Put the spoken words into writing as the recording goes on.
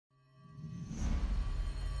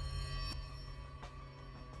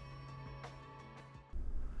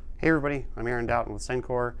Hey everybody, I'm Aaron Doughten with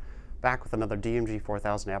Sencore, back with another DMG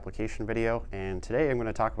 4000 application video, and today I'm going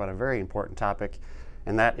to talk about a very important topic,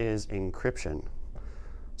 and that is encryption.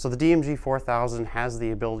 So the DMG 4000 has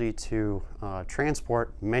the ability to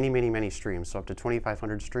transport many streams, so up to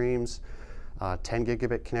 2,500 streams, 10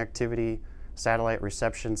 gigabit connectivity, satellite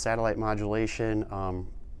reception, satellite modulation,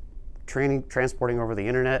 transporting over the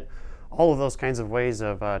internet, all of those kinds of ways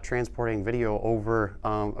of transporting video over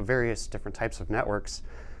various different types of networks.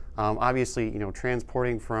 Obviously,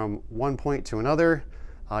 transporting from one point to another,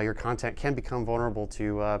 your content can become vulnerable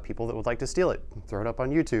to people that would like to steal it, throw it up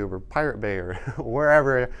on YouTube or Pirate Bay or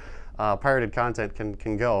wherever pirated content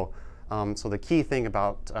can go. So the key thing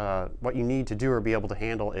about what you need to do or be able to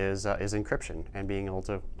handle is encryption and being able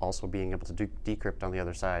to decrypt on the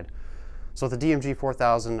other side. So with the DMG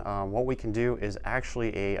 4000, what we can do is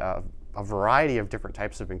actually a variety of different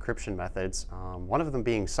types of encryption methods, one of them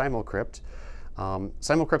being simulcrypt.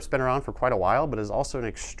 Simulcrypt's been around for quite a while, but is also an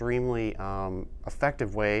extremely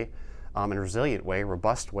effective way and resilient way,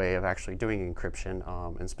 robust way of actually doing encryption.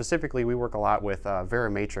 And specifically, we work a lot with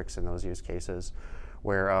Verimatrix in those use cases,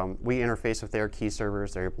 where we interface with their key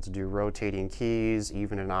servers. They're able to do rotating keys,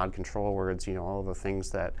 even and odd control words, all of the things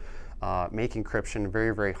that make encryption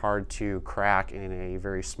very hard to crack in a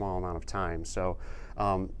very small amount of time. So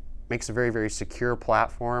makes a very secure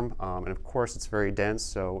platform, and of course it's very dense.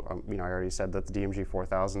 So I already said that the DMG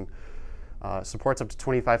 4000 supports up to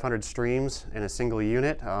 2,500 streams in a single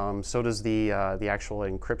unit. So does the actual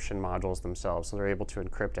encryption modules themselves. So they're able to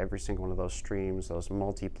encrypt every single one of those streams, those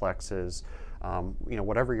multiplexes,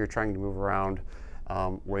 whatever you're trying to move around.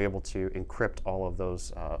 We're able to encrypt all of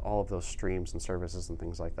those streams and services and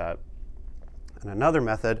things like that. And another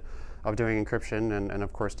method of doing encryption and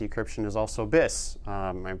of course decryption is also BISS.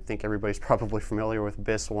 I think everybody's probably familiar with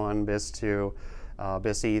BISS-1, BISS-2,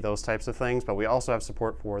 BISS-E, those types of things, but we also have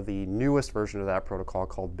support for the newest version of that protocol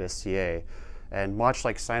called BISS-CA. And much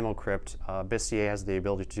like simulcrypt, BISS-CA has the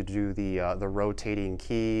ability to do the rotating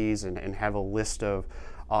keys and have a list of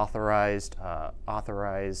authorized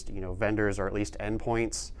vendors, or at least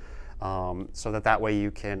endpoints. So that way you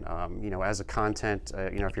can, as a content,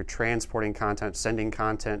 if you're transporting content, sending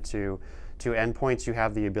content to endpoints, you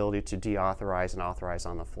have the ability to deauthorize and authorize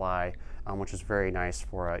on the fly, which is very nice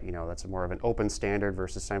for, that's more of an open standard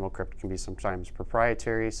versus simulcrypt can be sometimes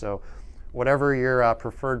proprietary. So whatever your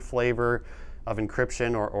preferred flavor of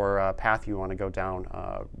encryption or path you want to go down,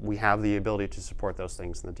 we have the ability to support those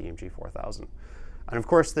things in the DMG 4000. And of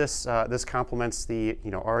course, this complements the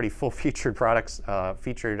already full-featured products,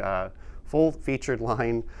 full-featured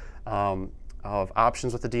line of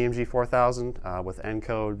options with the DMG 4000 with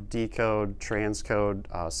encode, decode,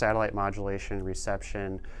 transcode, satellite modulation,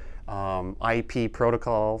 reception, IP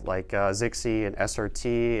protocol like ZXC and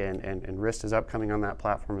SRT, and RIST is upcoming on that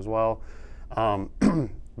platform as well.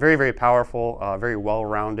 Very powerful, very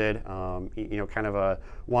well-rounded, kind of a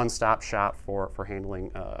one-stop shop for handling,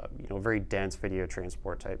 very dense video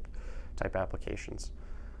transport type applications.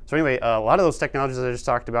 So anyway, a lot of those technologies that I just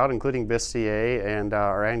talked about, including BISS-CA and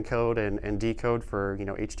our encode and decode for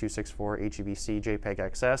H.264, HEVC, JPEG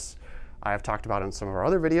XS, I have talked about in some of our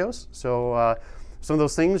other videos. So some of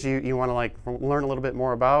those things you want to learn a little bit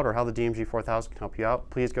more about, or how the DMG 4000 can help you out,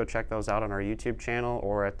 please go check those out on our YouTube channel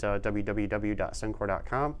or at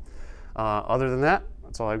www.sencore.com. Other than that,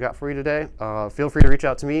 that's all I've got for you today. Feel free to reach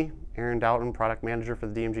out to me, Aaron Doughten, Product Manager for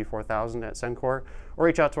the DMG 4000 at Sencore, or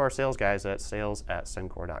reach out to our sales guys at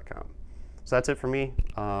sales@sencore.com. So that's it for me.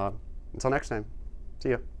 Until next time,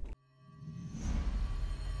 see ya.